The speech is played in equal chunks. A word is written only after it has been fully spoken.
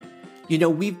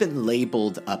We've been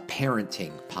labeled a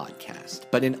parenting podcast,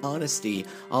 but in honesty,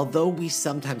 although we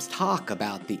sometimes talk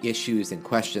about the issues and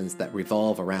questions that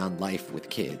revolve around life with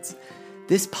kids,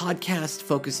 this podcast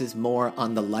focuses more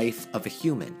on the life of a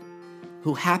human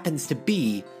who happens to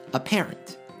be a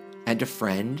parent and a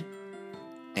friend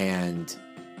and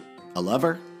a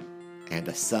lover and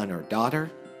a son or daughter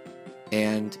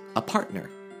and a partner,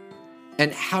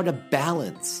 and how to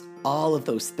balance all of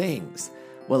those things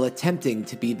while attempting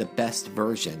to be the best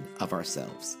version of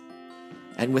ourselves.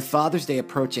 And with Father's Day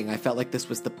approaching, I felt like this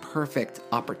was the perfect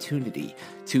opportunity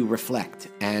to reflect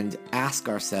and ask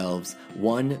ourselves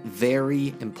one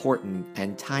very important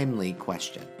and timely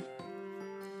question.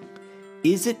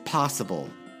 Is it possible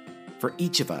for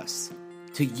each of us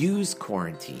to use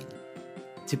quarantine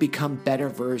to become better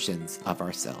versions of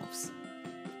ourselves?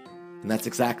 And that's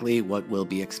exactly what we'll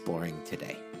be exploring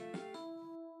today.